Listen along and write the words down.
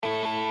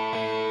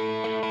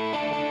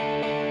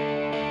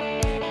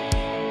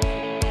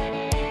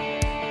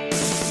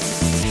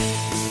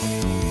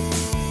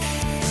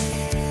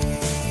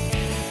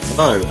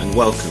Hello and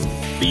welcome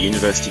to the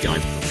University Guide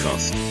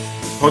podcast,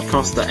 a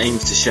podcast that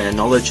aims to share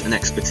knowledge and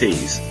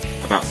expertise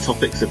about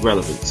topics of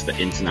relevance for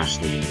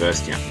international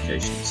university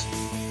applications.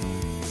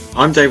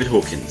 I'm David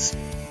Hawkins.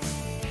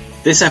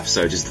 This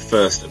episode is the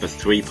first of a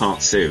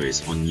three-part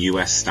series on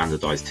US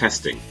standardised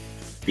testing,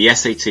 the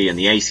SAT and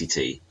the ACT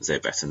as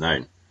they're better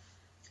known.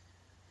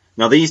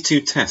 Now these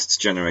two tests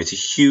generate a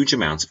huge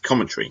amount of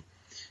commentary,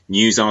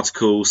 news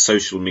articles,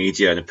 social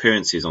media and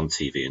appearances on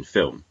TV and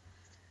film.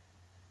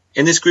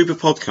 In this group of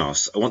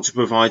podcasts, I want to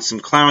provide some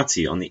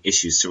clarity on the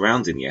issues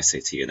surrounding the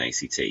SAT and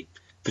ACT,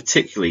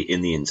 particularly in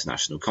the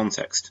international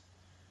context.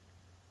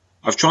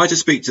 I've tried to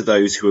speak to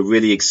those who are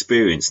really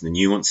experienced in the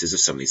nuances of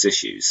some of these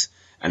issues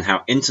and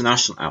how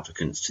international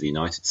applicants to the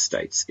United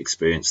States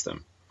experience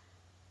them.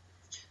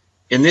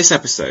 In this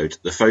episode,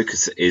 the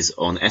focus is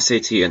on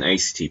SAT and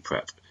ACT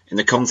prep in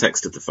the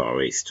context of the Far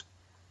East.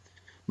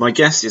 My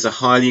guest is a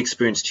highly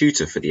experienced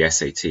tutor for the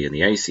SAT and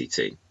the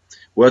ACT,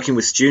 working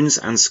with students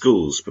and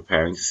schools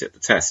preparing to sit the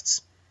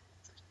tests.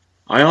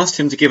 I asked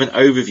him to give an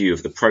overview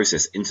of the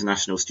process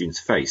international students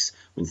face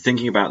when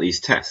thinking about these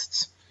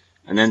tests,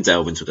 and then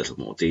delve into a little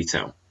more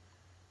detail.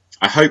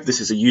 I hope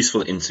this is a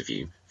useful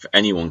interview for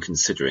anyone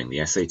considering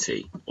the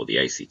SAT or the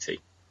ACT.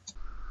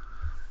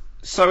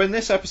 So in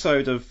this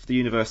episode of the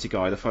University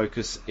Guide, the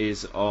focus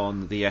is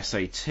on the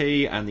SAT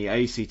and the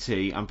ACT,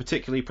 and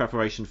particularly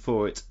preparation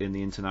for it in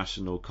the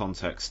international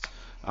context.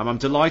 I'm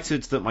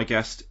delighted that my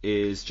guest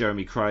is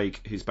Jeremy Craig,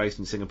 who's based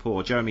in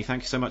Singapore. Jeremy,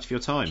 thank you so much for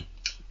your time.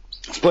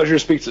 It's a pleasure to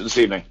speak to this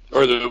evening,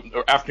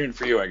 or afternoon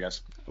for you, I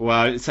guess.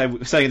 Well, saying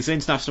it's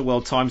international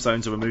world, time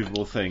zones are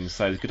removable things.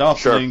 So good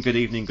afternoon, Good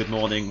evening, good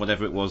morning,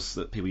 whatever it was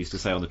that people used to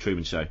say on the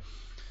Truman Show.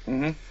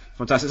 Mm-hmm.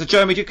 Fantastic. So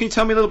Jeremy, can you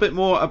tell me a little bit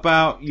more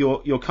about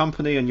your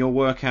company and your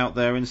work out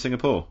there in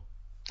Singapore?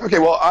 Okay,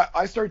 well,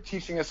 I started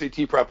teaching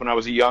SAT prep when I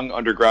was a young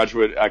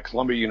undergraduate at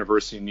Columbia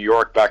University in New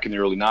York back in the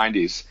early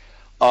 90s.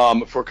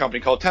 For a company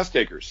called Test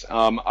Takers.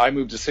 I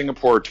moved to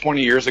Singapore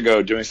 20 years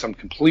ago doing something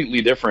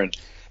completely different,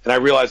 and I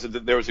realized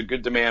that there was a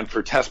good demand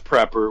for test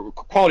prep, or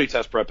quality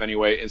test prep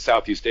anyway, in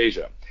Southeast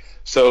Asia.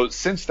 So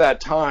since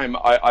that time,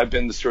 I've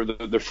been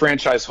the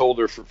franchise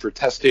holder for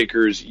Test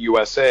Takers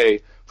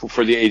USA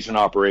for the Asian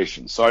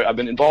operations. So I've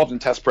been involved in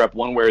test prep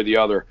one way or the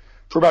other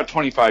for about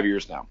 25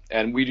 years now.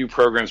 And we do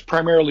programs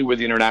primarily with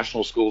the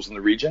international schools in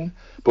the region,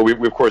 but we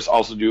of course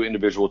also do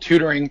individual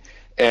tutoring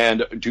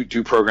and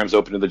do programs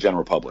open to the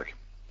general public.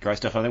 Great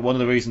stuff. I think one of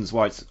the reasons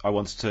why I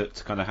wanted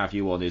to kind of have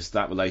you on is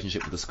that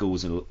relationship with the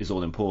schools is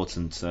all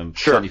important.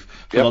 Sure.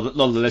 For a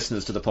lot of the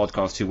listeners to the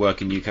podcast who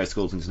work in UK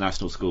schools,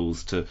 international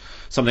schools, to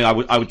something I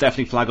would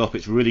definitely flag up.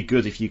 It's really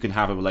good if you can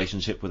have a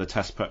relationship with a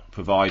test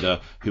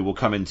provider who will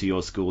come into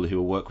your school, who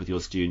will work with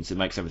your students. It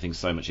makes everything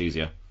so much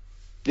easier.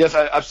 Yes,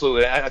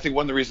 absolutely. I think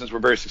one of the reasons we're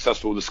very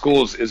successful with the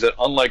schools is that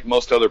unlike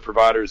most other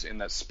providers in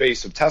that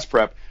space of test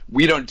prep,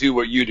 we don't do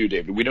what you do,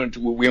 David. We don't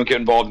get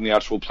involved in the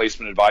actual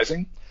placement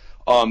advising.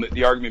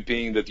 The argument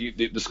being that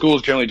the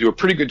schools generally do a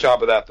pretty good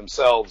job of that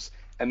themselves,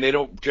 and they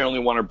don't generally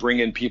want to bring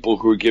in people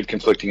who give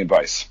conflicting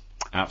advice.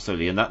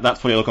 Absolutely, and that's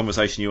probably a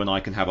conversation you and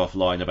I can have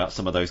offline about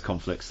some of those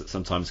conflicts that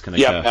sometimes can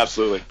occur. Yeah,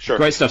 absolutely, sure.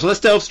 Great stuff. So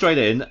let's delve straight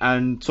in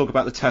and talk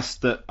about the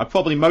test that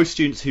probably most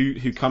students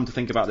who come to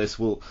think about this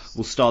will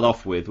start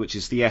off with, which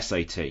is the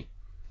SAT.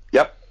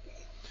 Yep.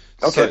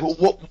 Okay.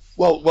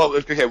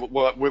 Okay. Well,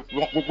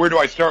 where do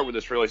I start with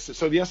this really?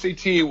 So the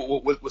SAT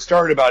was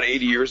started about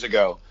 80 years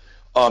ago.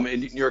 In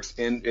New York,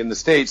 in the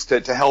States,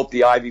 to help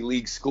the Ivy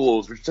League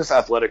schools, which is just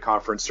athletic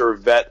conference, sort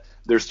of vet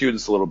their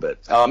students a little bit.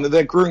 And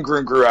then grew and grew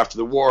and grew after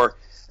the war.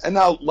 And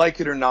now, like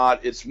it or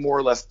not, it's more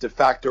or less de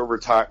facto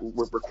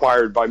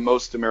required by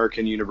most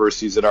American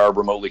universities that are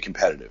remotely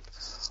competitive.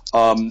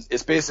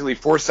 It's basically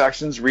 4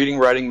 sections: reading,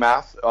 writing,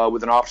 math,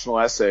 with an optional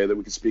essay that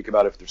we can speak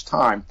about if there's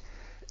time.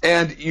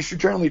 And you should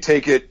generally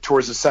take it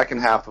towards the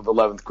second half of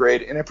 11th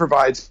grade, and it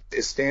provides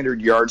a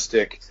standard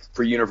yardstick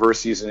for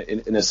universities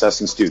in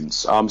assessing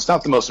students. It's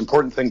not the most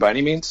important thing by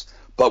any means,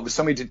 but with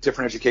so many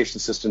different education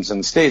systems in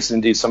the States, and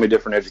indeed so many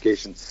different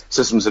education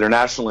systems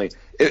internationally,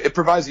 it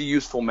provides a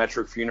useful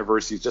metric for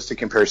universities just to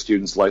compare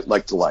students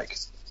like to like.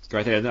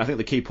 Great. And I think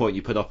the key point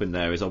you put up in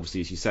there is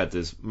obviously, as you said,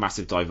 there's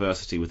massive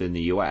diversity within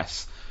the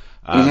US.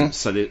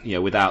 So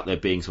that, without there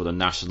being sort of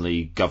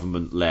nationally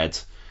government-led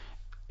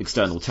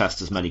external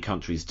tests, as many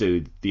countries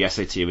do, the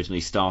SAT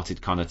originally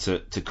started kind of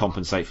to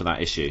compensate for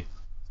that issue.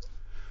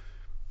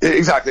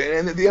 Exactly,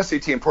 and the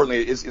SAT,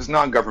 importantly, is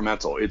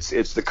non-governmental.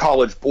 It's the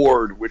College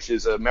Board, which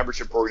is a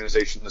membership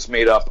organization that's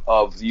made up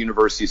of the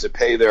universities that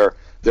pay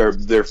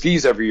their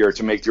fees every year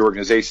to make the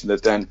organization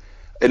that then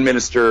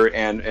administer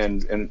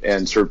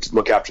and sort of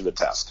look after the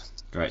test.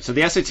 Great. So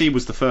the SAT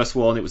was the first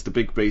one. It was the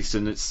big beast,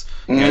 and it's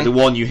the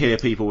one you hear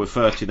people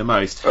refer to the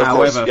most.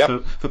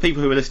 However, for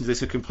people who are listening to this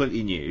who are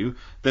completely new,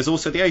 there's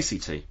also the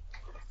ACT.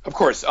 Of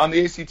course,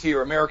 the ACT,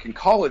 or American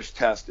College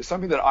Test, is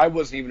something that I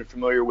wasn't even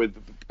familiar with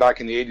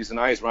back in the 80s and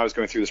 90s when I was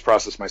going through this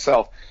process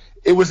myself.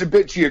 It was a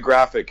bit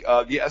geographic.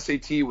 The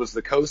SAT was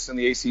the coast, and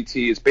the ACT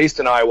is based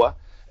in Iowa,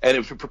 and it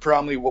was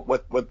predominantly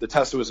what the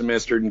test was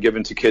administered and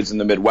given to kids in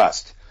the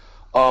Midwest.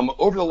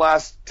 Over the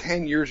last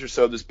 10 years or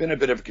so, there's been a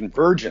bit of a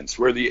convergence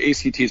where the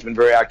ACT has been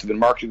very active in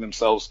marketing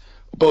themselves,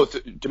 both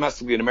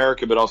domestically in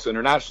America, but also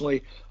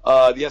internationally.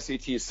 The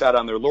SAT has sat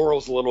on their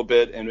laurels a little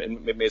bit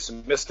and made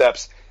some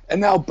missteps. And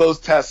now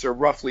both tests are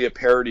roughly a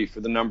parity for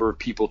the number of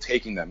people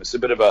taking them. It's a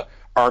bit of a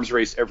arms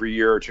race every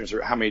year in terms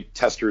of how many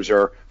testers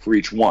are for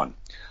each one.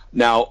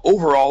 Now,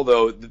 overall,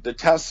 though, the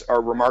tests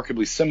are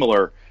remarkably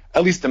similar,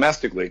 at least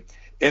domestically,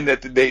 in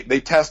that they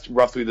test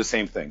roughly the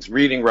same things: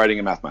 reading, writing,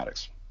 and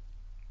mathematics.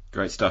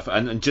 Great stuff.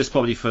 And just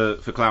probably for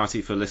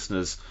clarity for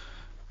listeners,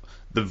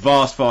 the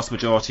vast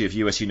majority of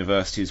US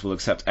universities will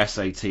accept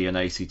SAT and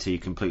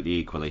ACT completely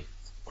equally.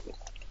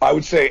 I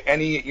would say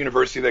any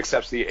university that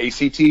accepts the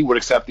ACT would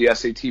accept the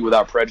SAT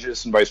without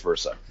prejudice, and vice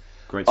versa.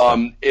 Great stuff.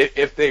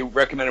 If they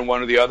recommended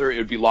one or the other, it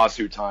would be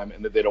lawsuit time,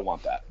 and that they don't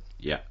want that.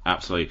 Yeah,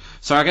 absolutely.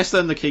 So I guess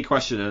then the key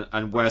question,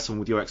 and where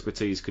someone with your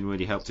expertise can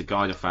really help to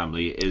guide a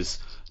family, is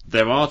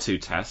there are two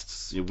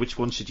tests. Which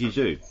one should you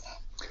do?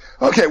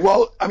 Okay,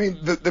 well, I mean,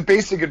 the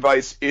basic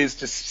advice is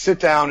to sit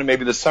down and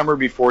maybe the summer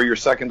before your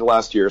second to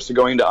last year, so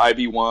going to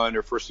IB1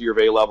 or first year of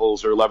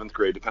A-levels or 11th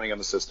grade, depending on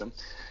the system,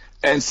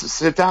 and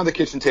sit down at the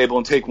kitchen table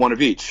and take one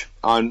of each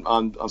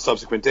on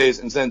subsequent days,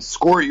 and then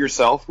score it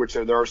yourself,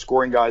 there are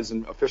scoring guides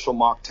and official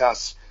mock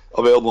tests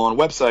available on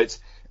websites,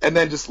 and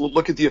then just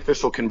look at the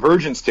official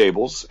convergence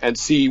tables and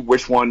see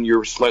which one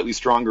you're slightly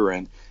stronger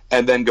in,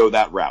 and then go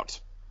that route.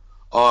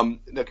 A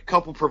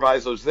couple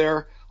provisos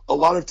there. A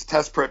lot of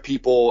test prep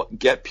people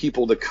get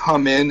people to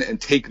come in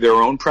and take their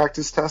own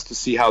practice test to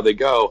see how they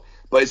go,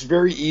 but it's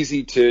very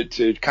easy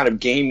to kind of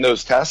game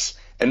those tests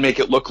and make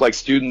it look like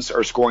students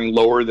are scoring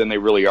lower than they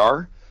really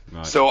are.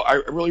 Right. So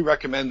I really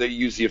recommend that you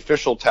use the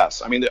official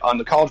tests. I mean, on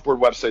the College Board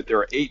website, there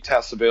are 8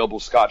 tests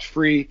available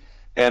scotch-free,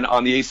 and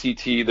on the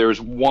ACT,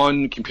 there's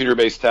 1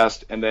 computer-based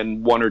test and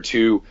then 1 or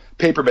 2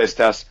 paper-based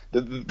tests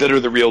that are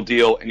the real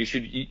deal, and you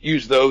should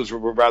use those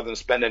rather than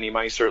spend any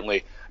money,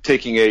 certainly,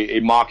 taking a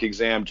mock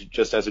exam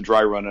just as a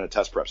dry run at a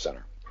test prep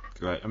center.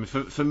 Great. I mean,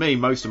 for me,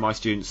 most of my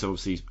students are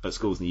obviously at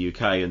schools in the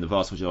UK, and the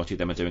vast majority of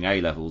them are doing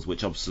A-levels,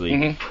 which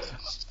obviously,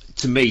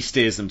 to me,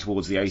 steers them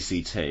towards the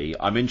ACT.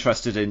 I'm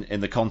interested in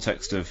the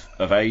context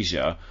of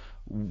Asia,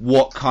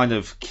 what kind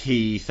of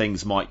key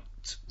things might,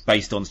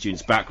 based on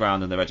students'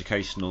 background and their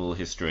educational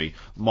history,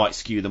 might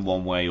skew them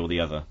one way or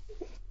the other?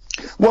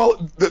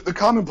 Well, the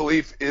common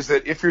belief is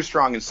that if you're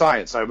strong in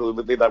science, I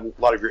believe that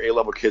a lot of your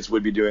A-level kids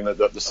would be doing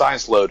the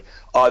science load,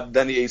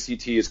 then the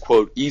ACT is,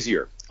 quote,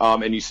 easier,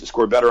 and you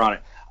score better on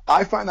it.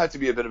 I find that to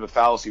be a bit of a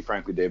fallacy,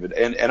 frankly, David.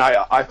 And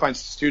I find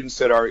students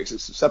that are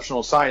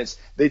exceptional science,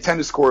 they tend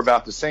to score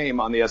about the same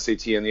on the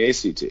SAT and the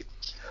ACT.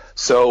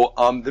 So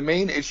the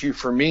main issue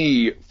for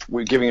me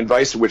with giving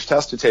advice of which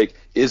test to take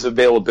is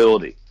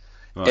availability.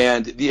 Right.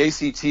 And the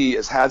ACT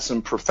has had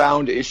some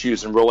profound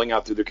issues in rolling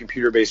out through the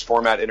computer-based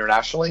format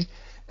internationally.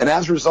 And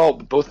as a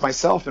result, both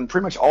myself and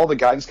pretty much all the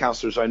guidance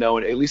counselors I know,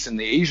 at least in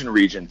the Asian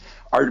region,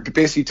 are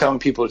basically telling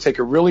people to take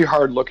a really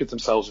hard look at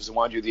themselves as they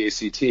want to do the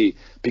ACT,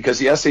 because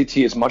the SAT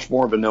is much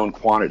more of a known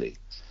quantity.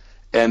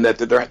 And that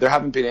there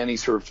haven't been any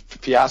sort of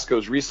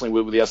fiascos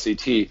recently with the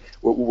SAT,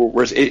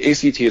 whereas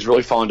ACT has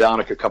really fallen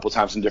down a couple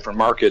times in different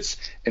markets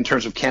in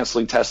terms of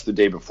canceling tests the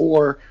day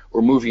before,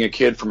 or moving a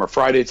kid from a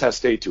Friday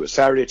test date to a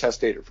Saturday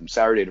test date, or from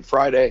Saturday to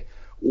Friday,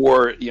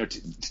 or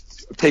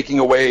taking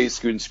away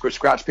students'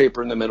 scratch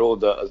paper in the middle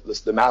of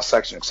the math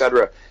section, et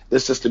cetera.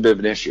 This is just a bit of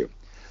an issue.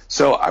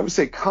 So I would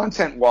say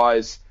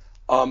content-wise,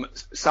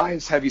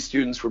 science-heavy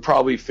students would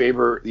probably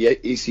favor the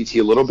ACT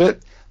a little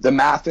bit. The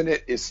math in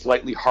it is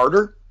slightly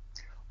harder.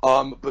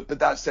 But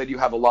that said, you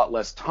have a lot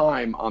less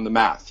time on the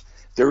math.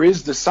 There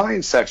is the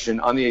science section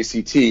on the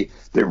ACT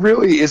that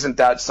really isn't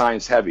that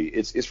science heavy.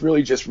 It's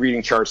really just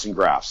reading charts and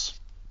graphs.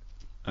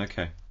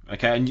 Okay.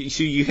 And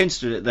so you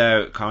hinted at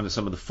there kind of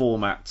some of the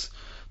format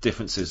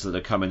differences that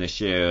are coming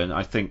this year, and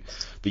I think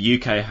the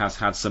UK has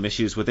had some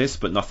issues with this,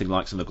 but nothing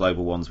like some of the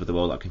global ones with the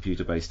rollout of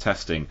computer-based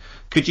testing.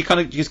 Could you kind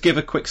of just give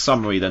a quick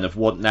summary then of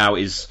what now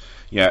is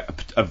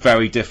a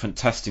very different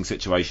testing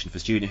situation for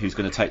a student who's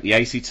going to take the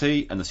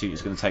ACT and the student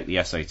who's going to take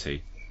the SAT?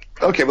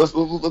 Okay, let's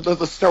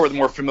start with the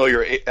more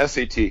familiar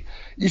SAT.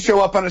 You show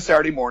up on a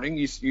Saturday morning,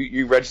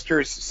 you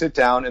register, sit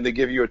down, and they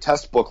give you a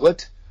test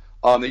booklet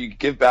that you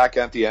give back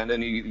at the end,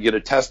 and you get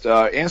a test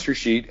answer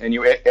sheet, and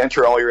you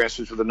enter all your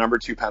answers with a number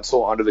 2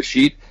 pencil onto the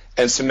sheet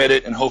and submit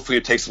it, and hopefully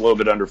it takes a little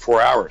bit under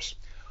 4 hours.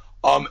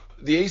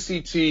 The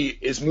ACT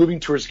is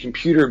moving towards a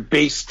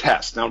computer-based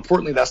test. Now,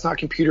 unfortunately, that's not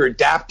computer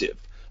adaptive,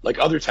 like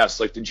other tests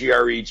like the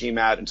GRE,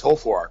 GMAT, and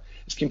TOEFL are.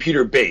 It's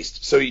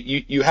computer-based. So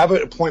you have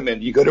an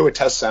appointment, you go to a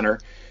test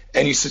center,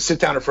 and you sit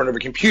down in front of a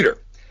computer.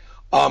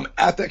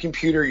 At that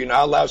computer, you're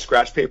not allowed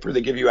scratch paper.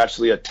 They give you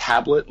actually a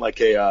tablet,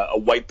 like a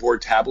whiteboard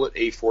tablet,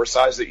 A4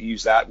 size, that you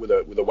use that with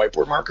a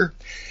whiteboard marker.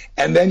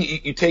 And then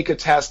you take a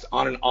test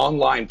on an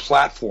online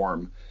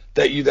platform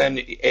that you then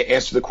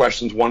answer the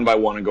questions one by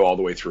one and go all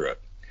the way through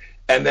it.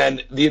 And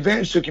then the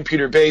advantage to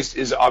computer-based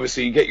is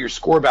obviously you get your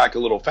score back a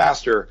little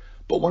faster,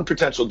 but one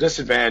potential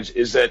disadvantage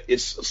is that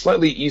it's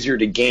slightly easier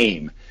to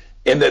game.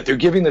 in that they're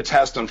giving the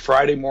test on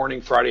Friday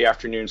morning, Friday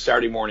afternoon,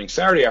 Saturday morning,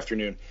 Saturday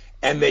afternoon,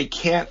 and they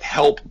can't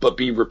help but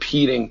be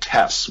repeating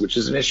tests, which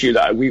is an issue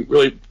that we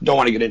really don't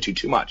want to get into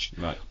too much.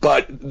 Right.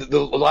 But the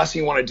last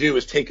thing you want to do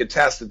is take a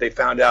test that they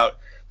found out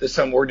that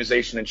some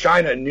organization in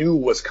China knew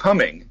was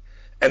coming,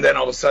 and then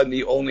all of a sudden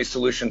the only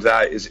solution to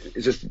that is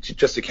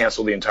just to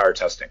cancel the entire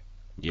testing.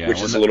 Yeah,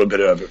 which is a little bit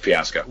of a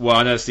fiasco. Well,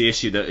 I know it's the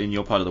issue that in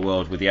your part of the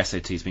world with the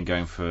SAT has been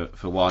going for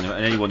a while,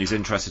 and anyone who's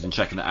interested in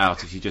checking it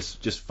out, if you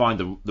just find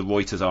the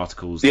Reuters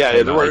articles. Yeah,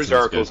 the Reuters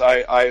articles.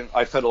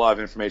 I fed a lot of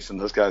information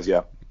to those guys,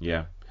 yeah.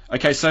 Yeah.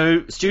 Okay,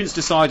 so students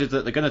decided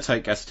that they're going to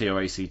take SAT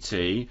or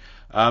ACT.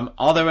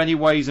 Are there any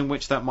ways in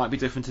which that might be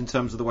different in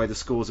terms of the way the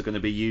scores are going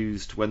to be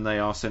used when they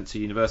are sent to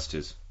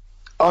universities?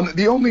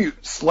 The only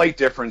slight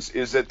difference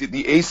is that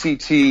the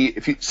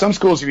ACT, some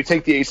schools, if you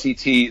take the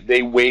ACT,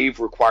 they waive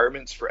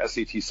requirements for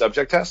SAT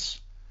subject tests.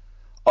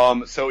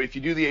 So if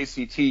you do the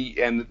ACT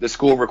and the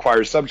school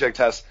requires subject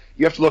tests,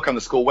 you have to look on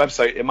the school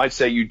website. It might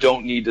say you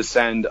don't need to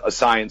send a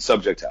science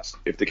subject test,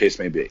 if the case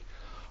may be.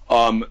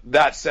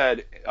 That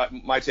said,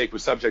 my take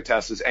with subject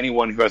tests is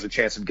anyone who has a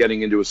chance of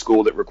getting into a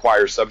school that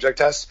requires subject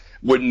tests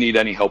wouldn't need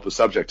any help with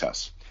subject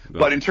tests. Right.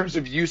 But in terms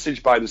of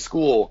usage by the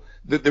school,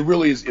 there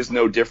really is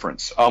no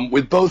difference.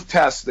 With both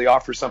tests, they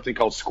offer something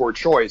called score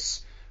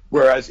choice,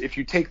 whereas if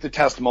you take the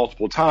test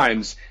multiple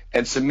times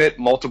and submit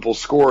multiple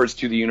scores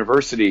to the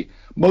university,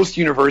 most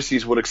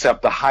universities would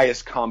accept the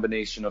highest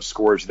combination of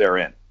scores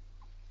therein.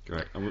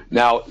 Correct.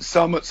 Now,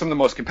 some of the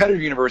most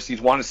competitive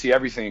universities want to see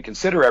everything and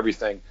consider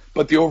everything,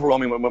 but the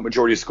overwhelming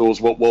majority of schools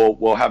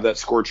will have that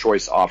score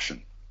choice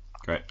option.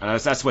 Great. And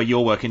that's where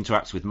your work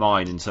interacts with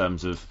mine in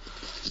terms of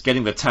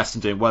getting the test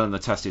and doing well in the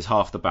test is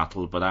half the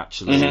battle, but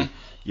actually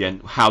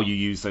how you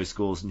use those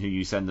scores and who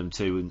you send them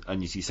to,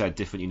 and as you said,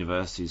 different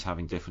universities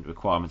having different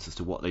requirements as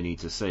to what they need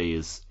to see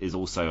is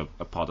also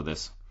a part of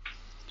this.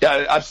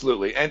 Yeah,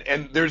 absolutely.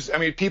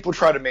 And people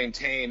try to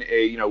maintain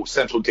a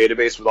central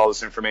database with all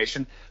this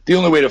information. The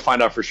only way to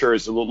find out for sure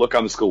is to look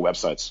on the school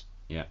websites.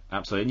 Yeah,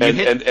 absolutely.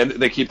 And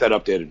they keep that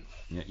updated.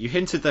 Yeah, you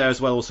hinted there as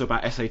well also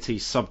about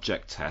SAT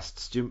subject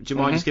tests. Do you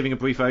mind just giving a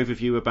brief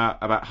overview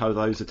about how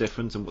those are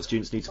different and what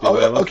students need to be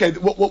aware of? Okay.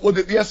 Well,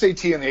 the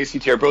SAT and the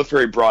ACT are both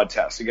very broad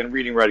tests. Again,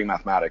 reading, writing,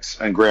 mathematics,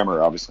 and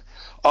grammar, obviously.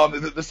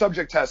 The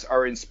subject tests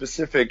are in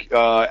specific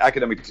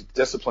academic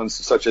disciplines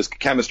such as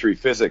chemistry,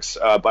 physics,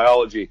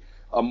 biology,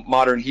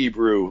 modern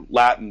Hebrew,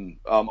 Latin,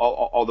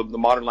 all the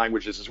modern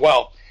languages as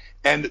well.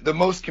 And the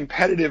most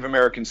competitive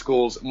American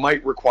schools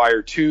might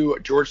require 2.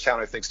 Georgetown,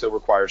 I think, still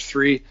requires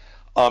 3.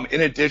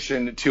 In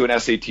addition to an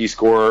SAT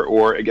score,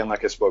 or again,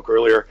 like I spoke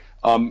earlier,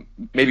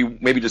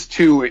 maybe just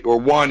 2 or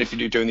 1 if you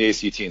do doing the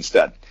ACT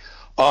instead.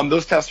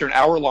 Those tests are an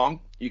hour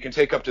long. You can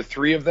take up to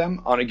 3 of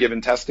them on a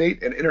given test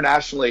date. And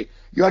internationally,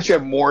 you actually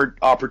have more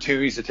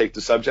opportunities to take the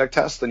subject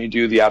test than you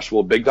do the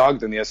actual big dog,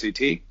 than the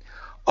SAT.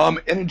 And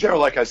in general,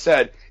 like I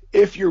said,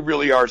 if you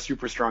really are a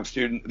super strong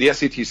student, the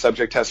SAT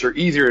subject tests are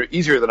easier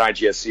than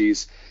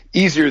IGCSEs,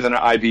 easier than an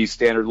IB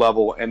standard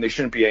level, and they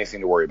shouldn't be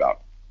anything to worry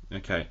about.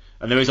 Okay.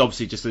 And there is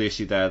obviously just the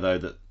issue there, though,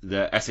 that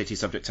the SAT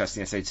subject test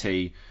and the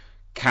SAT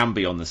can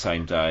be on the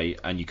same day,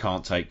 and you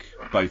can't take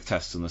both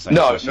tests on the same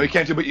day. No, you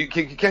can't do, but you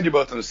can do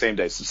both on the same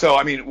day. So,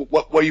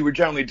 what you would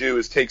generally do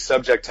is take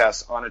subject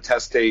tests on a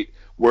test date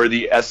where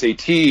the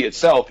SAT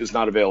itself is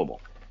not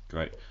available.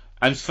 Great.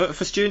 And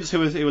for students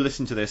who are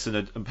listening to this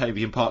and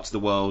maybe in parts of the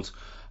world,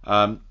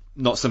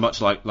 not so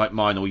much like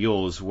mine or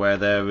yours, where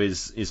there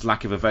is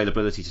lack of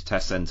availability to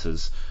test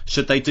centres,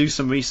 should they do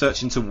some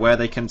research into where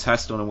they can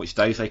test on which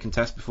days they can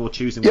test before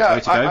choosing which way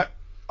to go?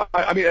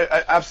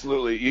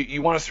 Absolutely.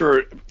 You want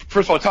to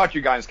first of all, talk to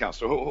your guidance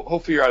counselor.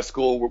 Hopefully you're at a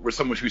school where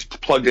someone who's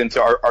plugged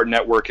into our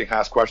network and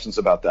ask questions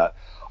about that.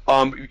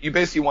 You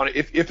basically want to,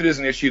 if it is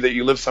an issue that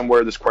you live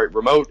somewhere that's quite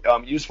remote,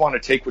 you just want to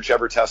take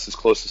whichever test is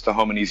closest to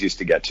home and easiest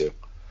to get to.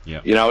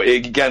 Yeah.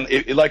 Again,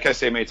 like I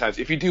say many times,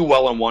 if you do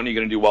well on one, you're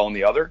going to do well on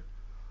the other.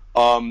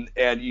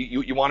 And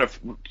you want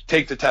to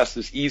take the test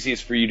that's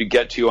easiest for you to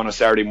get to on a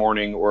Saturday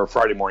morning or a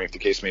Friday morning, if the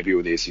case may be,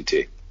 with the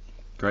ACT.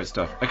 Great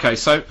stuff. Okay,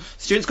 so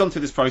students gone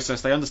through this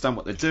process, they understand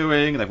what they're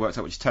doing, they've worked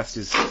out which test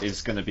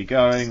is going to be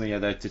going,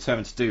 they're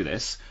determined to do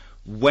this.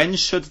 When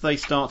should they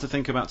start to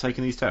think about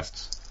taking these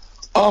tests?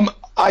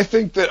 I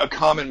think that a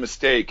common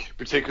mistake,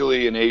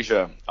 particularly in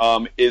Asia,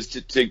 is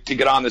to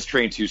get on this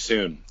train too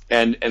soon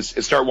and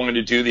start wanting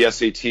to do the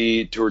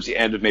SAT towards the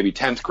end of maybe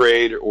 10th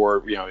grade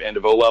or end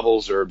of O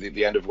levels or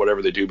the end of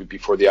whatever they do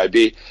before the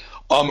IB.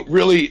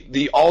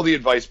 Really, all the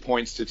advice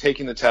points to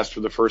taking the test for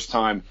the first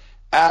time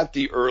at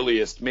the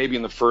earliest, maybe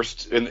in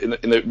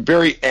the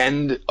very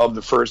end of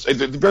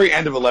the very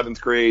end of 11th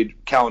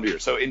grade calendar year.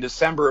 So in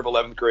December of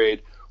 11th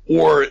grade,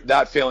 or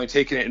that failing,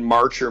 taking it in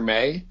March or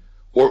May,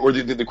 or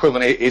the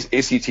equivalent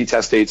ACT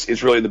test dates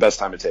is really the best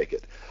time to take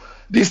it.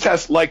 These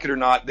tests, like it or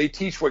not, they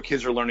teach what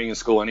kids are learning in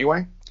school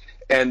anyway,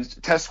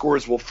 and test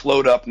scores will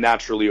float up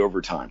naturally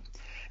over time.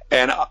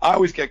 And I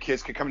always get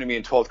kids coming to me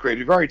in 12th grade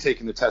who've already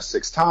taken the test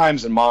 6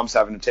 times, and mom's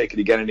having to take it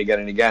again and again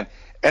and again.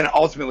 And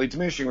ultimately,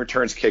 diminishing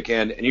returns kick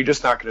in, and you're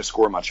just not going to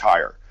score much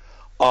higher.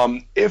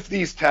 If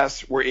these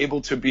tests were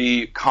able to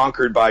be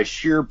conquered by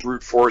sheer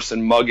brute force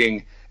and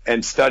mugging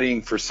and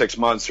studying for 6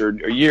 months or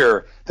a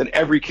year, then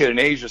every kid in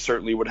Asia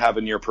certainly would have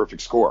a near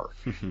perfect score,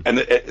 and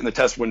the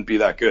test wouldn't be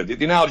that good.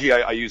 The analogy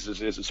I use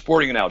is a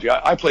sporting analogy.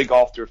 I play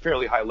golf to a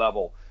fairly high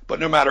level, but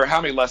no matter how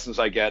many lessons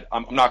I get,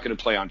 I'm not going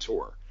to play on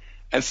tour.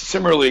 And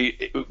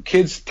similarly,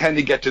 kids tend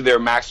to get to their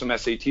maximum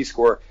SAT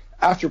score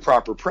after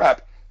proper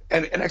prep,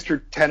 and an extra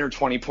 10 or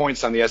 20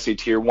 points on the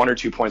SAT or 1 or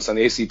 2 points on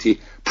the ACT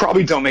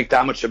probably don't make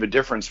that much of a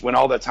difference when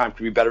all that time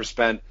could be better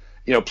spent,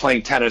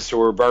 playing tennis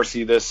or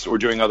varsity this or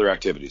doing other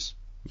activities.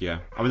 Yeah,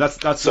 I mean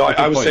that's so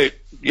I would point. say,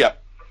 yeah.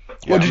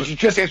 Well,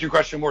 just to answer your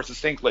question more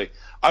succinctly,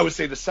 I would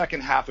say the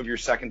second half of your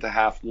second to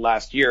half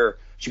last year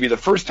should be the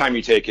first time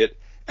you take it,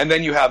 and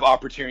then you have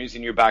opportunities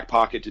in your back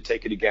pocket to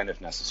take it again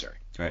if necessary.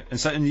 Right,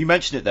 and you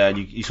mentioned it there, and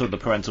you saw the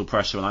parental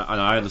pressure, and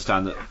I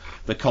understand that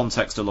the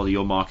context of a lot of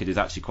your market is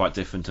actually quite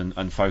different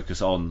and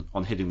focus on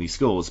hitting these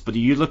scores. But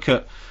you look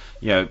at,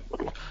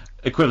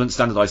 equivalent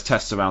standardized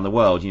tests around the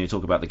world. You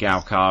talk about the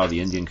Gaokar,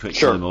 the Indian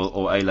curriculum, sure.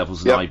 or A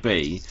levels and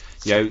IB.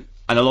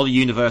 And a lot of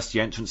university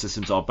entrance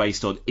systems are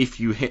based on if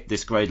you hit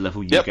this grade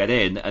level, you get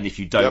in, and if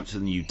you don't,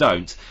 then you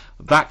don't.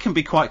 That can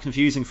be quite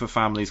confusing for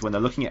families when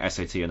they're looking at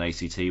SAT and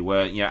ACT,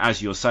 where,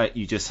 as you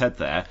just said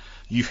there,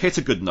 you've hit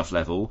a good enough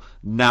level,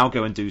 now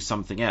go and do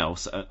something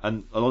else.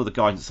 And a lot of the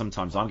guidance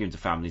sometimes I'm giving to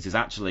families is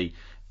actually,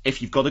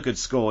 if you've got a good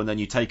score and then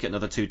you take it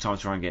another 2 times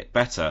to try and get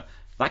better,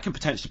 that can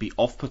potentially be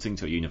off-putting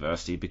to a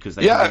university because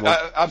they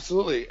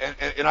absolutely.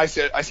 And I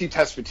see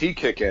test fatigue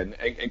kick in,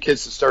 and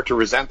kids start to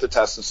resent the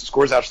test, and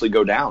scores actually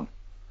go down.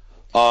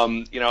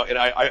 And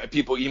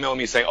people email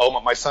me saying, "Oh,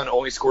 my son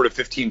only scored a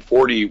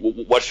 1540.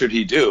 What should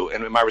he do?"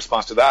 And my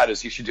response to that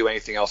is, he should do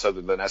anything else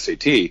other than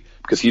SAT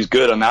because he's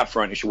good on that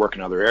front. He should work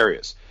in other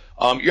areas.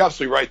 You're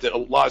absolutely right that a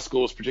lot of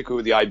schools, particularly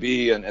with the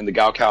IB and the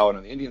Gaokao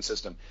and the Indian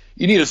system,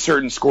 you need a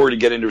certain score to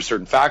get into a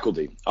certain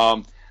faculty.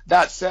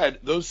 That said,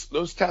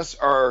 those tests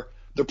are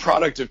the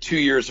product of 2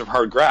 years of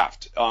hard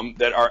graft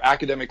that are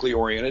academically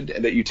oriented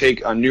and that you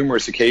take on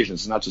numerous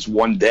occasions, not just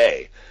one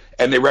day.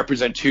 And they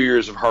represent 2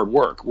 years of hard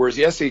work. Whereas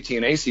the SAT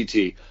and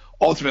ACT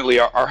ultimately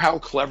are how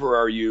clever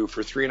are you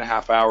for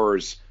 3.5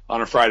 hours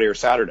on a Friday or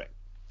Saturday.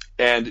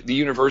 And the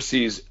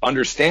universities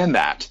understand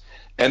that.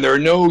 And there are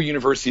no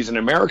universities in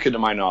America, to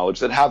my knowledge,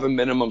 that have a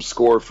minimum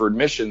score for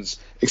admissions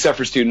except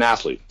for student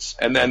athletes.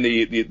 And then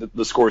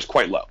the score is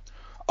quite low.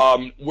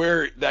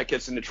 Where that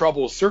gets into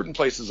trouble is certain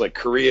places like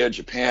Korea,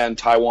 Japan,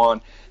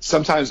 Taiwan.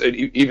 Sometimes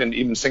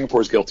even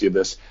Singapore is guilty of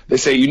this. They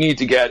say you need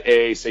to get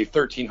say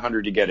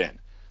 1300 to get in.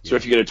 So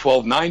if you get a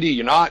 1290,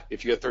 you're not.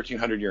 If you get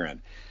 1300, you're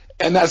in.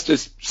 And that's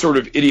just sort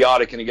of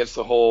idiotic and against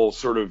the whole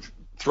sort of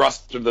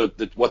thrust of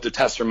what the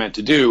tests are meant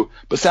to do.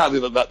 But sadly,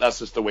 that's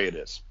just the way it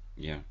is.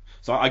 Yeah.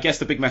 So I guess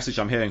the big message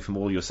I'm hearing from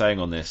all you're saying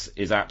on this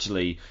is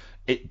actually,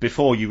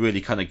 before you really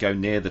kind of go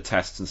near the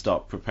tests and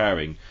start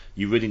preparing,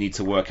 you really need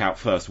to work out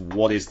first,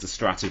 what is the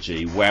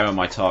strategy, where am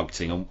I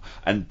targeting,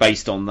 and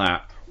based on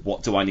that,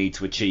 what do I need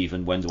to achieve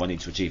and when do I need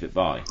to achieve it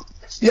by?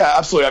 Yeah,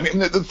 absolutely. I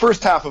mean, the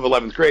first half of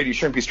 11th grade, you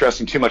shouldn't be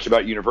stressing too much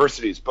about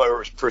universities,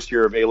 or first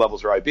year of A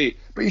levels or IB,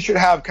 but you should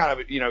have kind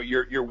of,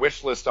 your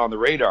wish list on the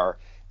radar.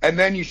 And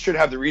then you should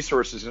have the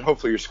resources, and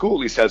hopefully your school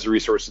at least has the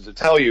resources to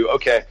tell you,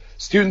 okay,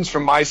 students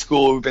from my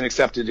school who've been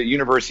accepted at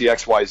University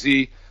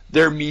XYZ,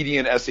 their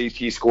median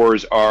SAT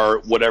scores are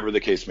whatever the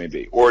case may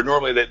be. Or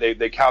normally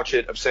they couch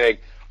it of saying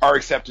our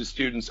accepted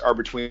students are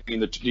between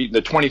the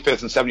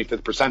 25th and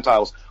 75th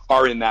percentiles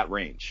are in that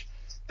range.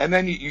 And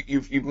then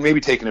you've maybe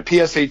taken a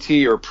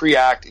PSAT or a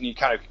pre-ACT, and you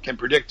kind of can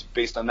predict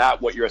based on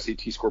that what your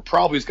SAT score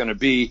probably is going to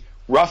be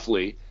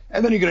roughly.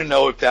 And then you're going to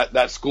know if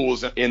that school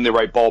is in the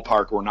right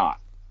ballpark or not.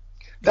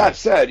 That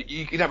said,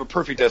 you can have a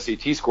perfect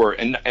SAT score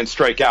and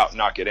strike out and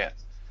not get in.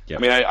 Yep.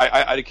 I mean,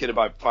 I had a kid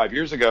about 5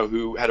 years ago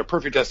who had a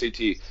perfect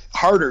SAT.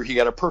 Harder, he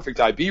got a perfect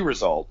IB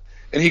result,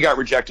 and he got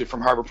rejected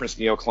from Harvard,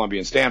 Princeton, Yale, Columbia,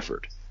 and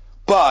Stanford.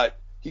 But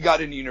he got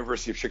into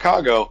University of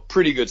Chicago,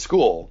 pretty good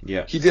school.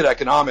 Yeah. He did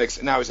economics,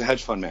 and now he's a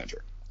hedge fund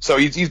manager. So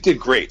he did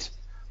great.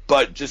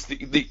 But just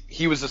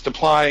he was just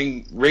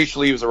applying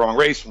racially. He was the wrong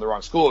race from the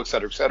wrong school, et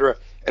cetera,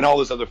 and all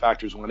those other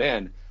factors went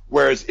in.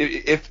 Whereas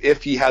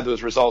if he had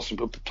those results from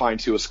applying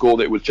to a school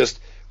that was just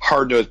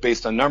hard-nosed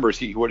based on numbers,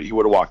 he would have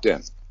walked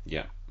in.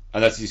 Yeah.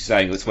 And as you're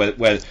saying, that's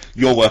where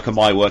your work and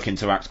my work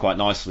interact quite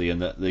nicely,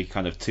 and that the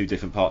kind of two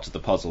different parts of the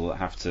puzzle that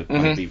have to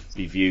kind of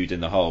be viewed in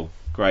the whole.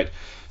 Great.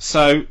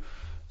 So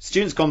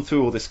students gone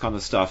through all this kind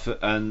of stuff,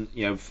 and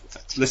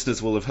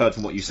listeners will have heard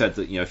from what you said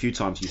that a few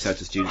times you said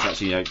to students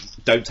actually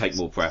don't take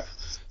more prep,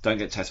 don't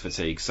get test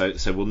fatigue. So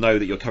we'll know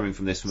that you're coming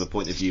from this from a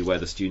point of view where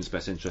the student's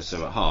best interests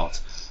are at heart.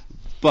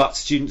 But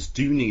students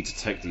do need to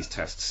take these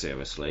tests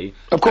seriously.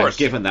 Of course. And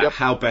given that,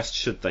 how best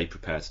should they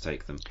prepare to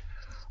take them?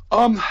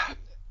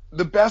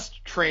 The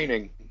best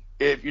training,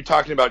 if you're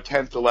talking about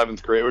 10th,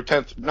 11th grade, or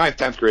 9th,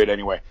 10th grade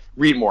anyway,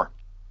 read more.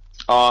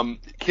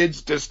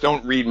 Kids just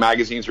don't read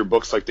magazines or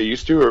books like they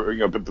used to,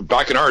 or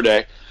back in our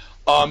day.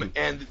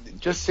 And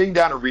just sitting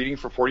down and reading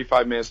for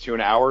 45 minutes to an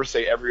hour,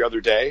 say every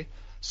other day,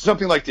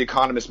 something like The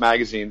Economist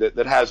magazine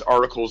that has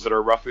articles that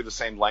are roughly the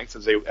same length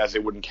as they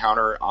would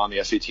encounter on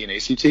the SAT and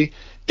ACT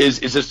is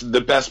just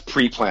the best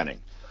pre-planning.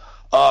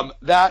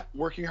 That,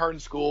 working hard in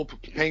school,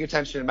 paying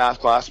attention in math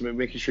class,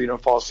 making sure you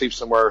don't fall asleep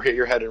somewhere or hit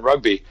your head in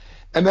rugby.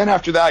 And then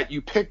after that,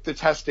 you pick the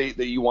test date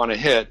that you want to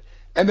hit,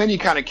 and then you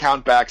kind of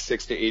count back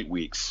 6 to 8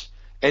 weeks.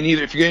 And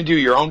either if you're going to do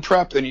your own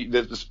prep, then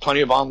there's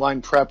plenty of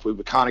online prep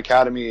with Khan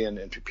Academy,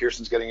 and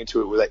Pearson's getting into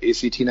it with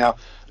ACT now.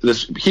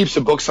 There's heaps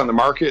of books on the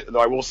market,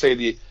 though I will say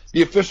the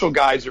official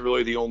guides are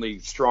really the only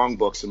strong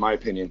books, in my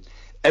opinion.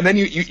 And then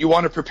you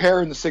want to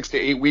prepare in the 6 to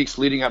 8 weeks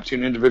leading up to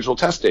an individual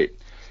test date.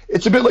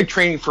 It's a bit like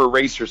training for a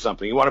race or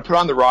something. You want to put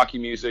on the Rocky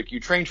music,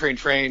 you train.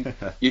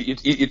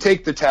 you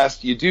take the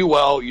test, you do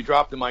well, you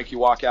drop the mic, you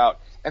walk out,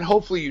 and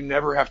hopefully you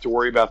never have to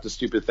worry about the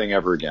stupid thing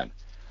ever again.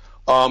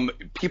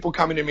 People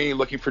coming to me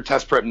looking for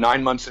test prep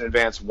 9 months in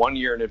advance, 1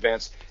 year in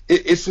advance.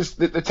 It's just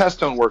the tests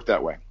don't work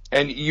that way.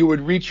 And you would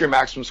reach your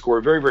maximum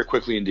score very, very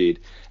quickly indeed.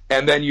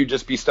 And then you'd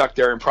just be stuck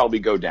there and probably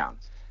go down.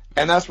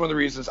 And that's one of the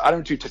reasons I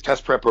don't do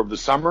test prep over the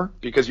summer,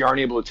 because you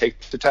aren't able to take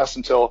the test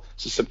until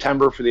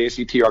September for the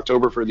ACT, or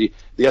October for the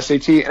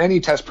SAT. And any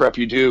test prep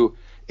you do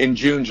in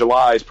June,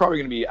 July is probably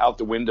going to be out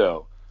the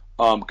window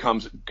come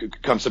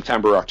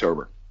September,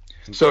 October.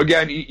 So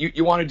again,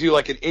 you want to do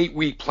like an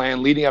 8-week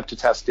plan leading up to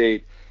test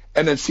date,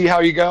 and then see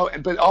how you go.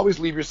 But always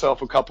leave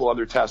yourself a couple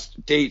other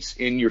test dates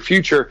in your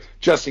future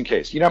just in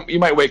case. You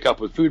might wake up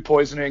with food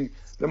poisoning.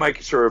 There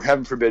might sort of,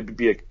 heaven forbid,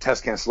 be a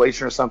test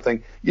cancellation or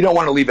something. You don't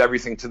want to leave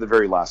everything to the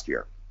very last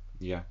year.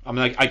 Yeah, I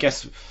mean, I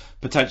guess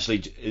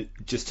potentially,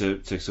 just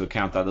to sort of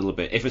count that a little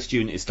bit, if a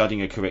student is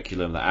studying a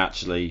curriculum that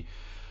actually,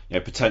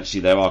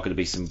 potentially there are going to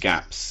be some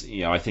gaps.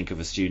 I think of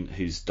a student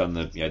who's done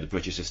the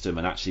British system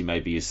and actually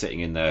maybe is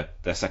sitting in their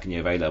second year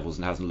of A-levels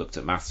and hasn't looked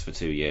at maths for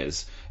 2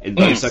 years. In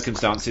those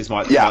circumstances,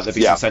 might there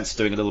be some sense of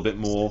doing a little bit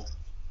more?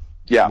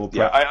 I'm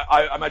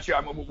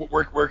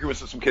working with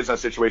some kids in that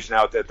situation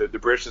now at the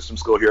British system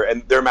school here,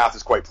 and their math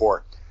is quite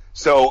poor.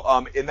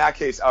 So in that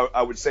case,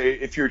 I would say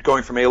if you're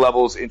going from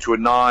A-levels into a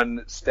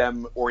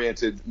non-STEM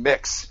oriented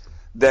mix,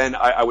 then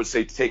I would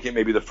say take it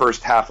maybe the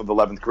first half of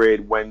 11th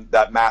grade when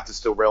that math is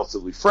still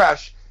relatively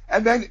fresh.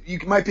 And then you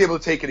might be able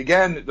to take it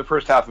again the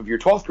first half of your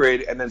 12th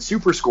grade and then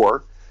super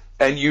score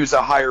and use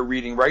a higher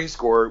reading writing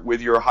score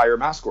with your higher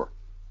math score.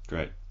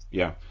 Great.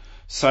 Yeah.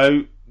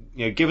 So,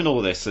 given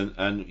all this, and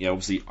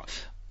obviously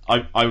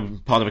I'm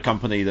part of a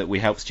company that we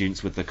help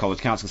students with the college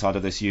counselling side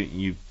of this.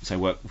 You say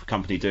work with a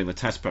company doing the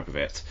test prep of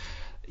it.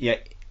 Yeah.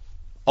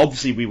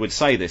 Obviously, we would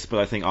say this, but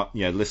I think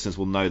listeners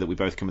will know that we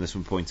both come at this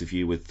from a point of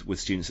view with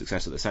student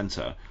success at the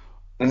centre.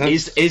 Mm-hmm.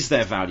 Is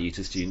there value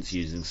to students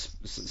using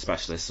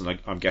specialists? And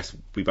I guess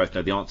we both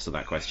know the answer to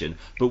that question.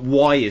 But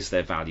why is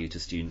there value to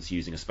students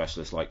using a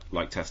specialist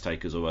like test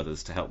takers or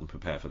others to help them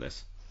prepare for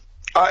this?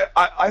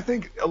 I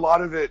think a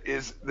lot of it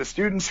is the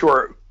students who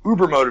are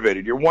uber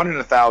motivated. You're 1 in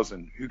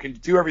 1,000 who can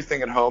do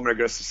everything at home and are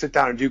going to sit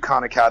down and do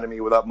Khan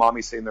Academy without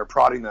mommy sitting there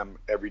prodding them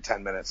every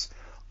 10 minutes.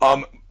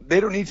 They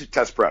don't need to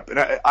test prep. And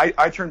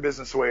I turn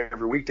business away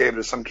every week, David,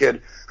 as some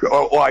kid who,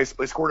 I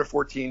scored a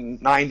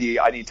 1490,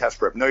 I need test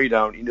prep. No, you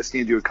don't. You just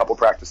need to do a couple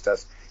practice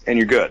tests, and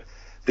you're good.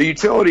 The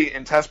utility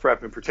in test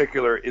prep in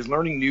particular is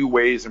learning new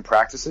ways and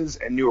practices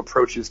and new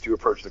approaches to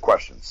approach the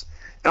questions.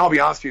 And I'll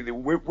be honest with you,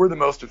 we're the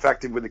most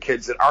effective with the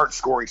kids that aren't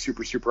scoring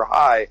super, super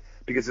high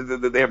because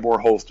they have more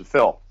holes to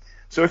fill.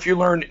 So if you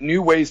learn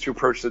new ways to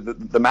approach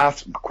the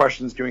math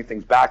questions, doing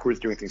things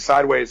backwards, doing things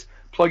sideways,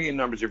 plugging in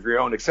numbers of your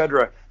own,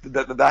 etc.,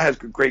 that has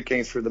great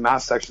gains for the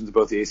math sections of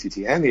both the ACT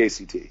and the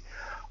ACT.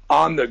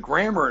 On the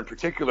grammar in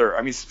particular,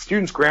 I mean,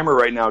 students' grammar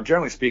right now,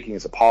 generally speaking,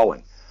 is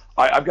appalling.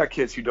 I've got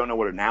kids who don't know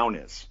what a noun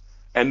is.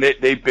 And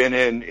they've been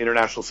in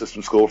international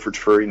system school for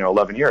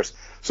 11 years.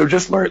 So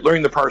just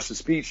learning the parts of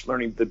speech,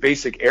 learning the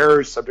basic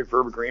errors,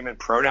 subject-verb agreement,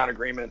 pronoun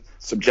agreement,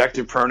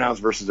 subjective pronouns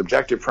versus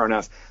objective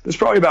pronouns. There's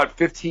probably about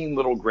 15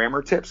 little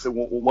grammar tips that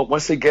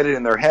once they get it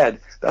in their head,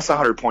 that's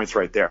 100 points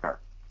right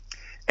there.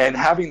 And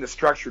having the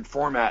structured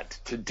format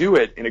to do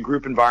it in a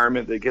group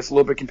environment that gets a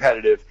little bit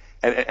competitive,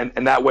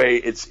 and that way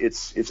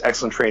it's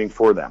excellent training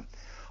for them.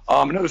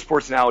 Another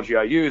sports analogy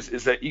I use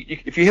is that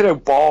if you hit a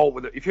ball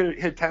if you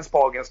hit a tennis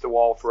ball against a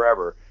wall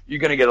forever, you're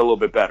going to get a little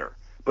bit better.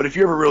 But if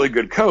you have a really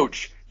good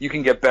coach, you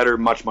can get better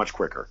much, much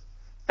quicker.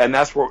 And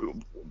that's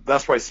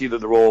why I see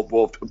the role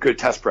of good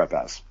test prep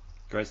as.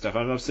 Great stuff.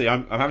 Obviously,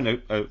 I'm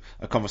having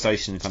a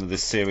conversation in kind of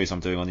this series I'm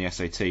doing on the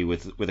SAT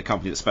with a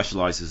company that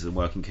specialises in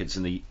working kids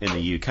in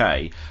the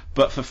UK.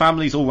 But for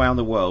families all around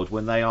the world,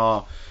 when they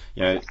are,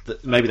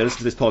 maybe they listen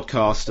to this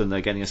podcast and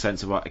they're getting a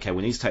sense of, right, okay,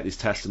 we need to take this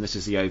test and this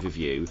is the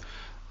overview.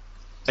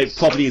 It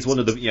probably is one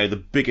of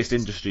the biggest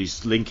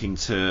industries linking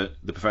to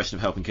the profession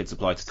of helping kids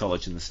apply to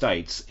college in the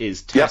States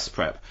is test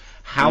prep.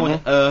 How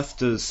on earth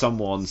does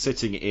someone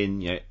sitting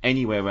in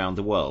anywhere around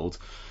the world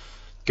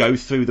go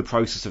through the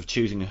process of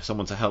choosing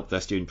someone to help their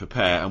student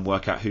prepare and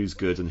work out who's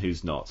good and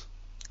who's not?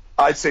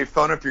 I'd say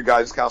phone up your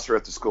guidance counselor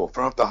at the school.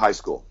 Phone up the high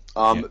school.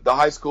 The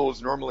high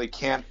schools normally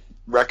can't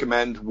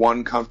recommend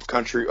one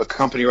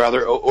company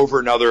over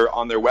another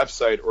on their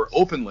website or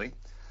openly.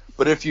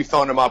 But if you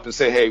phone them up and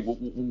say, hey,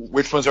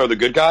 which ones are the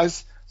good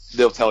guys,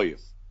 they'll tell you.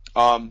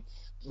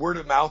 Word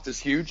of mouth is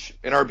huge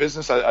in our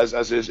business,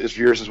 as is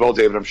yours as well,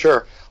 David, I'm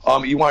sure.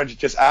 You want to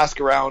just ask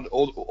around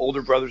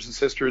older brothers and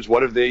sisters,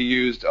 what have they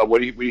used?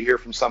 What do you hear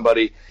from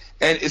somebody?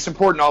 And it's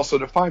important also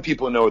to find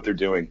people who know what they're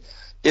doing.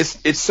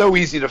 It's so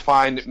easy to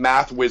find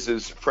math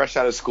whizzes fresh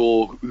out of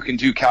school who can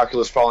do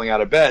calculus falling out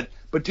of bed,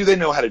 but do they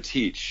know how to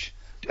teach?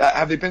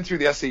 Have they been through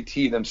the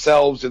SAT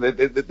themselves? Do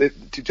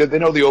they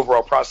know the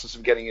overall process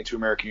of getting into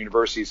American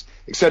universities,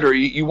 et cetera?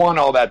 You want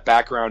all that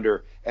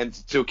backgrounder, and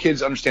so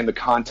kids understand the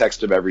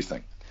context of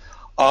everything.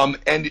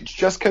 And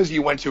just because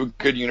you went to a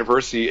good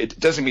university, it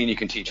doesn't mean you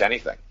can teach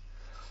anything.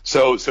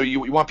 So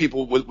you want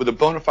people with a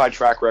bona fide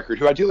track record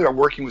who ideally are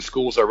working with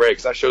schools already,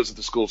 because that shows that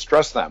the schools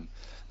trust them,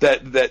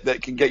 that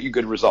can get you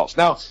good results.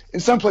 Now, in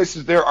some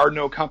places, there are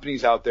no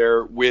companies out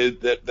there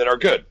that are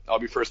good. I'll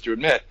be first to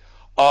admit.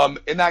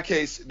 In that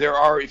case, there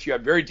are, if you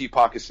have very deep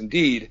pockets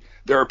indeed,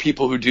 there are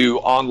people who do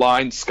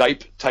online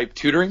Skype-type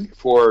tutoring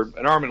for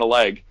an arm and a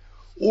leg.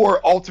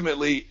 Or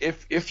ultimately,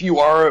 if you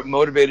are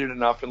motivated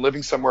enough and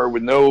living somewhere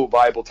with no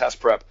viable test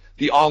prep,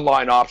 the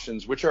online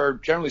options, which are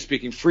generally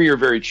speaking free or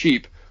very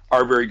cheap,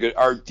 are very good,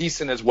 are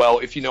decent as well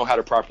if you know how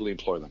to properly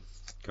employ them.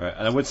 Great.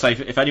 And I would say,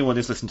 if anyone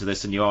is listening to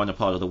this and you are in a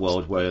part of the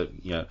world where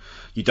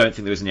you don't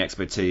think there is any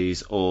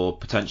expertise, or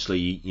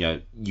potentially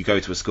you go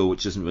to a school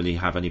which doesn't really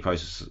have any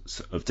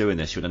process of doing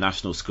this, you're in a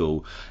national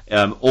school,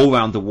 all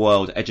around the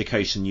world,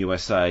 Education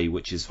USA,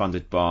 which is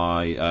funded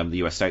by the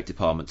US State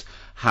Department,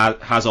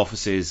 has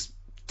offices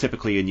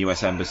typically in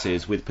US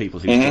embassies with people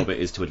whose job it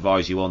is to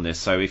advise you on this.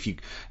 So if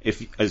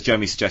as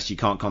Jeremy suggests, you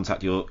can't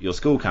contact your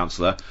school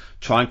counsellor,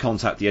 try and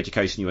contact the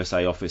Education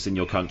USA office in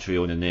your country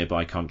or in a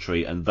nearby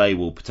country, and they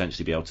will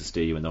potentially be able to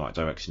steer you in the right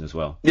direction as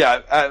well. Yeah,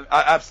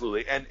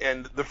 absolutely.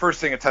 And the first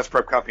thing a test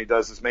prep company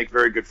does is make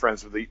very good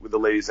friends with the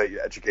ladies at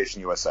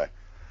Education USA.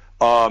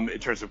 In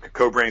terms of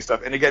co-branding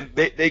stuff. And again,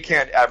 they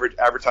can't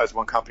advertise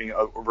one company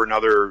over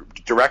another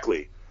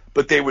directly,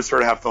 but they would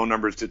sort of have phone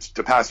numbers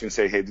to pass you and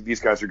say, hey, these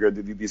guys are good,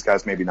 these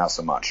guys maybe not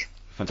so much.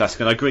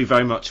 Fantastic, and I agree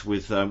very much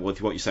with what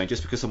you're saying.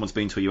 Just because someone's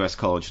been to a US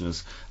college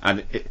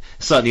and it,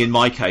 certainly in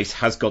my case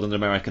has got an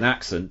American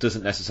accent,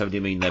 doesn't necessarily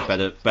mean they're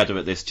better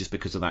at this just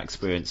because of that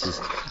experience.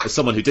 As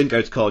someone who didn't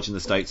go to college in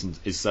the States and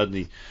is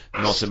certainly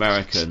not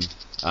American,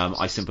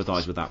 I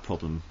sympathise with that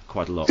problem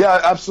quite a lot.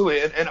 Yeah,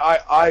 absolutely, and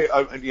I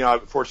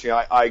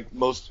unfortunately,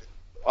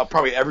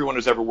 probably everyone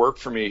who's ever worked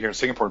for me here in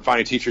Singapore, and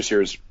finding teachers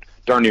here is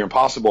darn near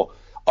impossible,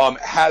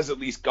 has at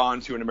least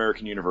gone to an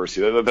American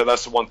university.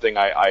 That's the one thing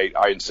I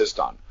insist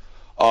on.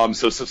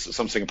 So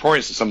some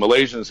Singaporeans, some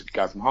Malaysians, a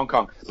guy from Hong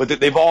Kong, but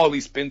they've all at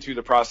least been through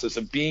the process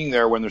of being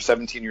there when they're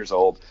 17 years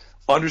old,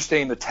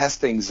 understanding the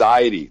test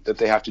anxiety that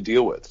they have to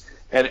deal with.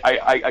 And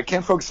I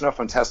can't focus enough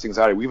on test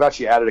anxiety. We've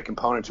actually added a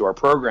component to our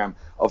program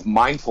of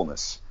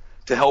mindfulness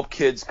to help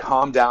kids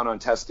calm down on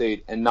test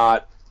date and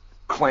not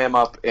clam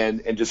up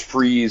and just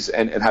freeze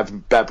and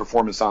have bad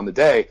performance on the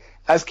day,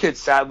 as kids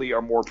sadly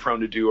are more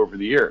prone to do over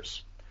the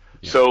years.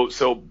 Yeah.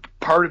 So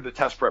part of the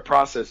test prep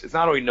process is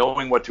not only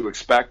knowing what to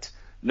expect,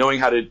 knowing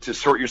how to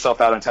sort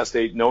yourself out on test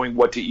date, knowing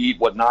what to eat,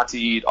 what not to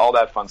eat, all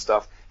that fun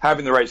stuff,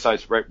 having the right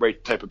size,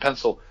 right type of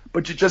pencil,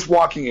 but just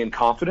walking in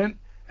confident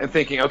and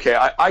thinking, okay,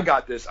 I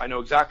got this. I know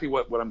exactly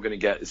what I'm going to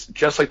get. It's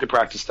just like the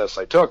practice tests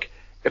I took.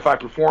 If I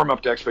perform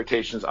up to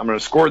expectations, I'm going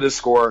to score this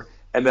score,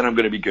 and then I'm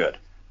going to be good.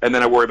 And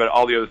then I worry about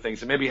all the other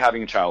things, and maybe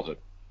having a childhood.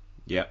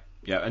 Yeah.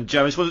 Yeah, and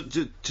Jeremy, I just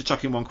wanted to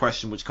chuck in one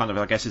question, which kind of,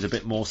 I guess, is a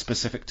bit more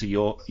specific to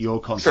your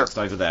context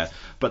over there.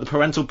 But the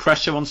parental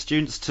pressure on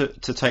students to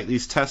take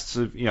these tests,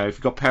 if you've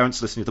got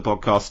parents listening to the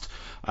podcast,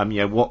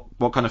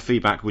 what kind of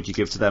feedback would you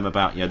give to them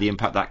about the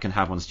impact that can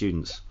have on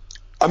students?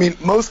 I mean,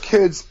 most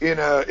kids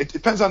it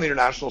depends on the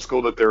international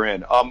school that they're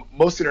in.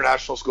 Most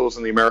international schools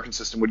in the American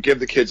system would give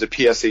the kids a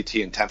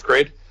PSAT in 10th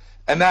grade.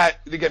 And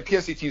that, again,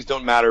 PSATs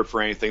don't matter for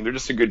anything. They're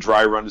just a good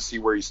dry run to see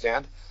where you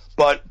stand.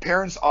 But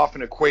parents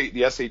often equate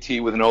the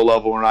SAT with an O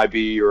level or an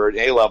IB or an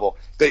A level.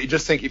 They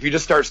just think if you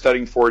just start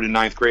studying for it in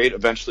 9th grade,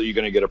 eventually you're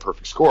going to get a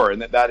perfect score.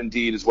 And that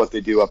indeed is what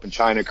they do up in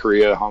China,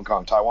 Korea, Hong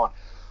Kong, Taiwan.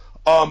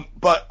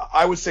 But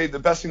I would say the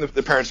best thing that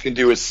the parents can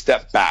do is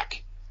step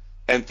back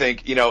and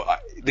think,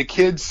 the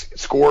kids'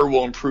 score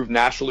will improve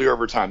naturally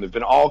over time. There have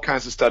been all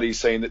kinds of studies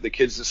saying that the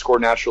kids that score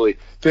naturally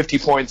 50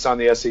 points on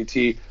the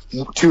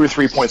SAT, 2 or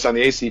 3 points on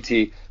the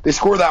ACT, they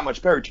score that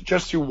much better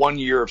just through 1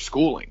 year of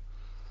schooling.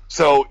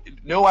 So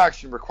no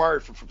action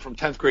required from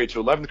 10th grade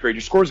to 11th grade.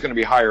 Your score is going to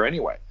be higher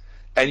anyway.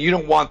 And you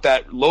don't want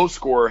that low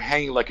score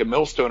hanging like a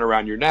millstone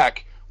around your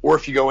neck, or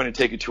if you go in and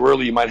take it too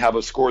early, you might have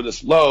a score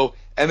this low,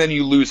 and then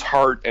you lose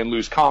heart and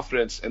lose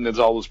confidence, and there's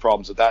all those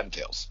problems that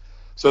entails.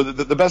 So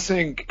the best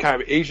thing kind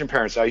of Asian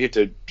parents, I hate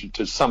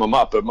to sum them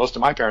up, but most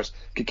of my parents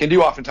can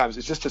do oftentimes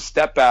is just to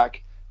step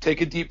back, take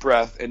a deep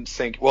breath, and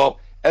think, well,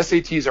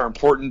 SATs are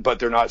important, but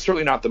they're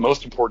certainly not the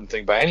most important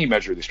thing by any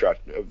measure of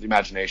the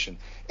imagination.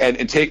 And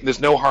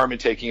there's no harm in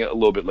taking it a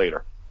little bit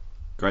later.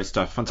 Great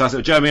stuff.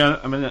 Fantastic. Jeremy,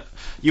 I mean,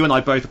 you and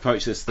I both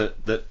approach this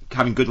that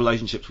having good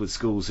relationships with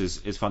schools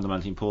is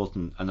fundamentally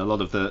important, and a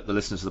lot of the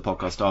listeners of the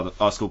podcast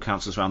are school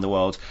counsellors around the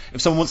world.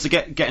 If someone wants to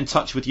get in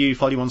touch with you,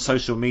 follow you on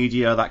social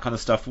media, that kind of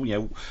stuff,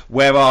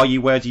 where are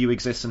you, where do you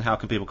exist, and how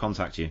can people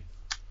contact you?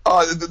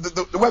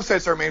 The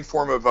website's our main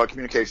form of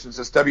communications.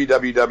 It's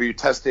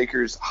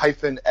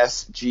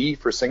www.testtakers-sg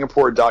for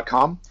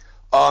Singapore.com.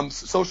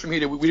 Social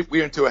media, we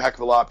don't do a heck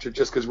of a lot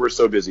just because we're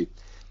so busy.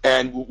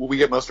 And we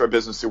get most of our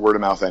business through word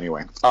of mouth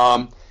anyway.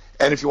 And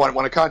if you want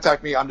to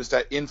contact me, I'm just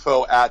at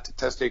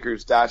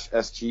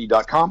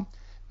info@testtakers-sg.com.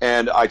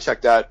 And I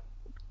check that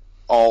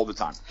all the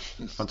time.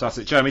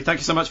 Fantastic. Jeremy, thank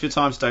you so much for your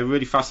time today.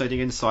 Really fascinating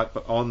insight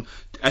on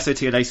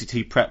SAT and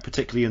ACT prep,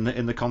 particularly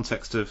in the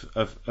context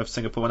of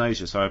Singapore and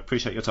Asia. So I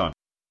appreciate your time.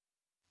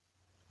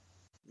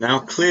 Now,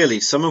 clearly,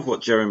 some of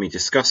what Jeremy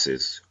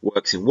discusses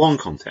works in one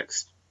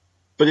context,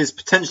 but is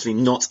potentially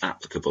not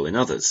applicable in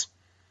others.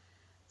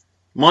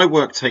 My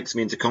work takes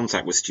me into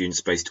contact with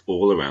students based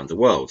all around the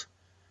world,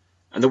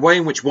 and the way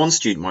in which one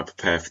student might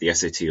prepare for the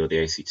SAT or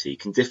the ACT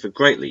can differ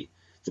greatly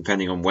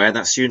depending on where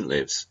that student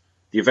lives,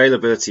 the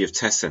availability of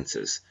test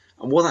centres,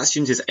 and what that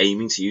student is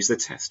aiming to use the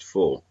test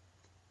for.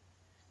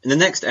 In the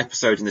next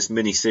episode in this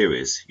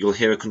mini-series, you'll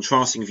hear a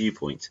contrasting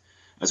viewpoint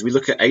as we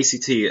look at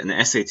ACT and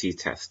SAT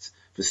tests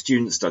for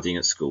students studying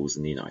at schools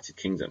in the United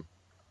Kingdom.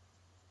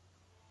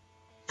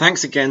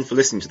 Thanks again for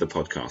listening to the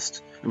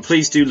podcast, and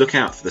please do look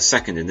out for the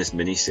second in this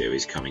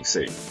mini-series coming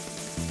soon.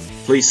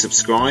 Please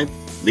subscribe,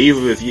 leave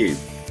a review,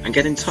 and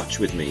get in touch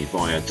with me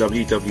via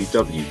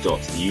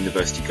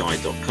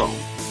www.theuniversityguide.com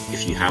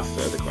if you have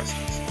further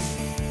questions.